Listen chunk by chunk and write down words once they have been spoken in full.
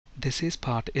This is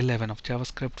part 11 of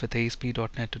JavaScript with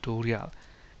ASP.NET tutorial.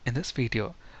 In this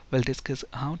video, we'll discuss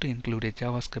how to include a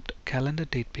JavaScript calendar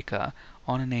date picker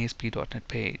on an ASP.NET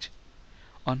page.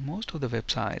 On most of the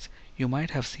websites, you might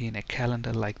have seen a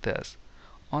calendar like this.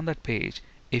 On that page,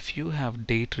 if you have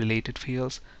date-related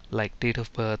fields like date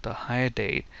of birth or hire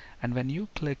date, and when you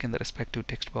click in the respective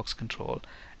text box control,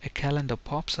 a calendar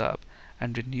pops up,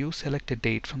 and when you select a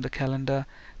date from the calendar,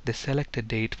 the selected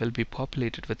date will be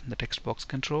populated within the text box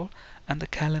control and the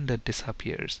calendar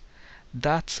disappears.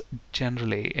 That's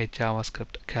generally a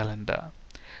JavaScript calendar.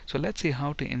 So let's see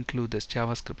how to include this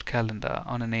JavaScript calendar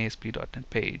on an ASP.NET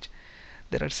page.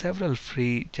 There are several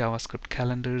free JavaScript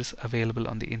calendars available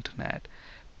on the internet.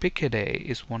 Pikaday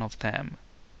is one of them.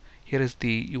 Here is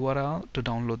the URL to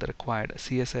download the required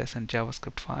CSS and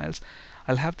JavaScript files.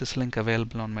 I'll have this link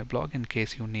available on my blog in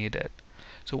case you need it.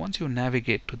 So once you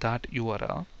navigate to that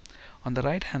URL, on the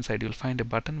right hand side you'll find a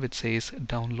button which says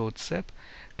download zip.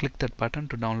 Click that button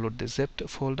to download the zipped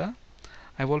folder.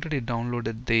 I've already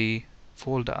downloaded the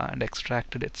folder and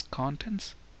extracted its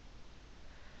contents.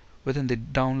 Within the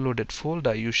downloaded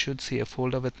folder you should see a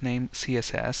folder with name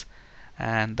CSS,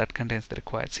 and that contains the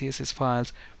required CSS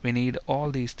files. We need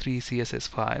all these three CSS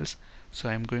files, so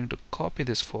I'm going to copy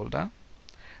this folder.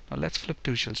 Now let's flip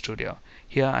to Visual Studio.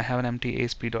 Here I have an empty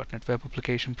ASP.NET web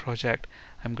application project.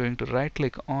 I'm going to right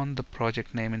click on the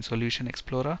project name in Solution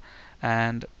Explorer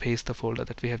and paste the folder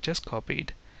that we have just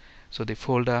copied. So the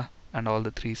folder and all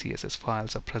the three CSS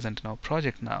files are present in our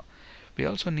project now. We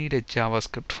also need a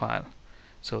JavaScript file.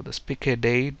 So this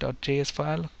pikaday.js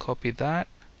file, copy that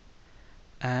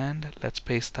and let's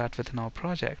paste that within our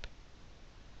project.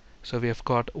 So we have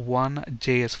got one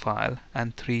JS file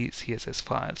and three CSS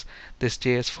files. This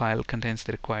JS file contains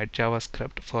the required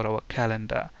JavaScript for our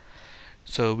calendar.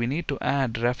 So we need to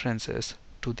add references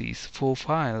to these four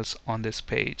files on this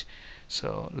page.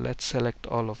 So let's select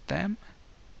all of them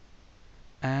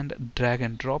and drag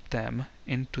and drop them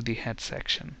into the head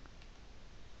section.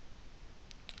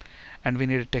 And we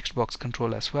need a text box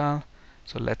control as well.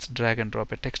 So let's drag and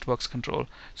drop a text box control.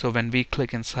 So when we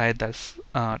click inside this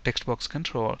text box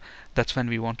control, that's when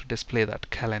we want to display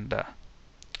that calendar.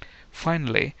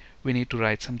 Finally, we need to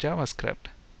write some JavaScript.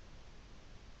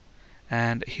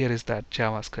 And here is that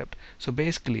JavaScript. So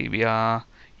basically we are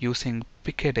using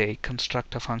Pikaday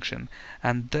constructor function,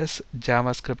 and this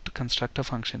JavaScript constructor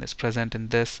function is present in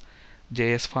this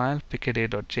JS file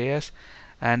pikaday.js.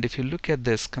 And if you look at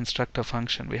this constructor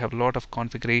function, we have a lot of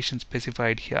configuration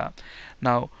specified here.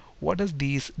 Now, what does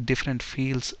these different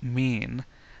fields mean?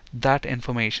 That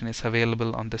information is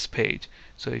available on this page.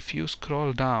 So if you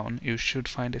scroll down, you should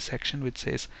find a section which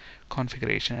says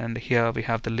configuration, and here we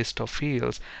have the list of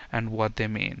fields and what they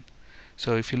mean.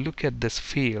 So if you look at this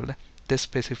field, this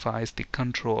specifies the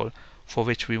control for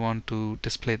which we want to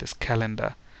display this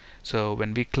calendar. So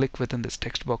when we click within this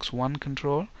text box 1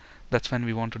 control, that's when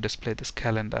we want to display this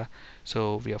calendar.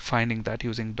 So we are finding that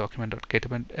using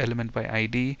document.getElement by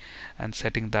ID and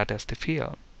setting that as the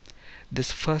field.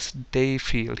 This first day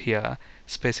field here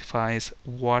specifies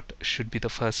what should be the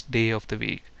first day of the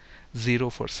week. 0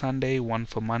 for Sunday, 1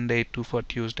 for Monday, 2 for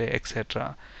Tuesday,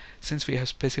 etc. Since we have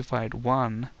specified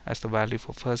 1 as the value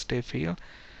for first day field,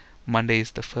 Monday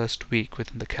is the first week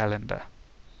within the calendar.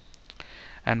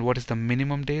 And what is the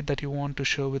minimum date that you want to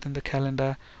show within the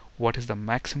calendar? What is the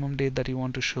maximum date that you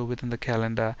want to show within the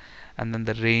calendar? And then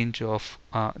the range of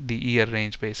the year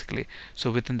range basically. So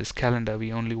within this calendar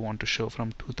we only want to show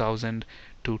from 2000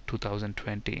 to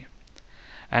 2020.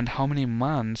 And how many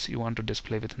months you want to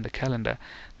display within the calendar.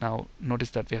 Now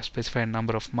notice that we have specified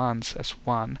number of months as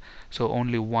 1, so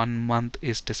only 1 month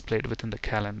is displayed within the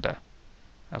calendar.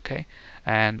 Okay,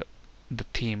 and the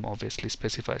theme obviously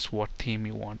specifies what theme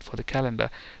you want for the calendar.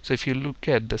 So if you look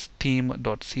at this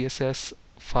theme.css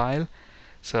file,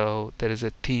 so there is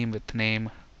a theme with name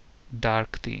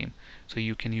dark theme, so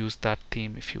you can use that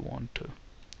theme if you want to.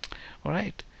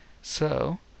 Alright,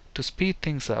 so to speed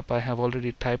things up, I have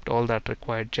already typed all that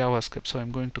required JavaScript, so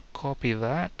I'm going to copy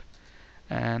that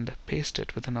and paste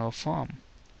it within our form.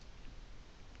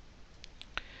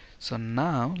 So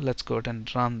now let's go ahead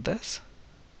and run this.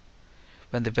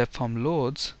 When the web form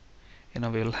loads,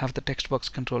 we'll have the text box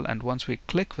control, and once we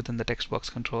click within the text box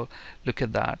control, look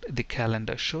at that, the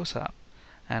calendar shows up.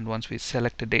 And once we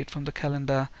select a date from the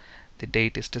calendar, the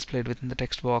date is displayed within the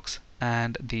text box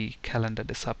and the calendar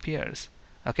disappears.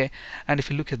 Okay, and if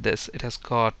you look at this, it has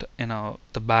got,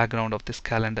 the background of this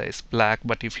calendar is black,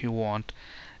 but if you want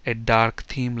a dark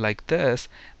theme like this,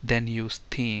 then use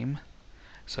theme.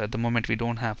 So at the moment we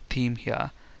don't have theme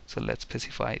here, so let's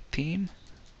specify theme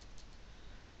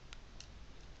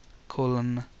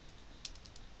colon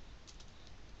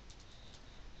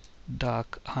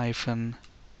dark hyphen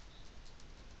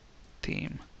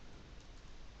theme.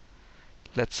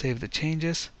 Let's save the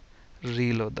changes,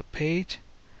 reload the page,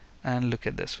 and look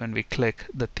at this. When we click,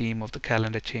 the theme of the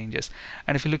calendar changes.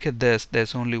 And if you look at this,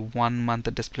 there's only 1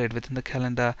 month displayed within the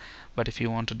calendar, but if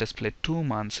you want to display 2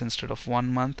 months instead of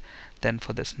 1 month, then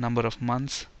for this number of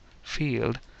months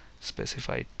field,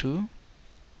 specify 2.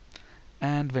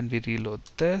 And when we reload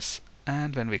this,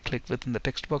 and when we click within the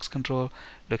text box control,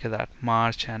 look at that,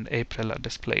 March and April are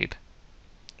displayed.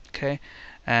 Okay,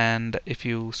 and if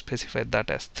you specify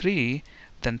that as 3,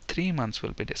 then 3 months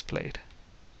will be displayed.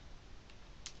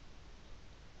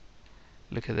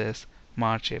 Look at this,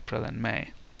 March, April, and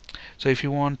May. So if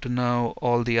you want to know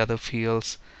all the other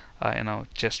fields,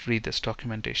 just read this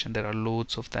documentation. There are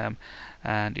loads of them,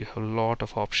 and you have a lot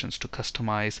of options to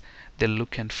customize the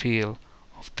look and feel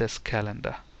of this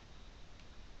calendar.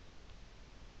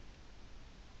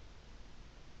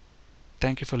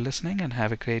 Thank you for listening and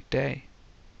have a great day.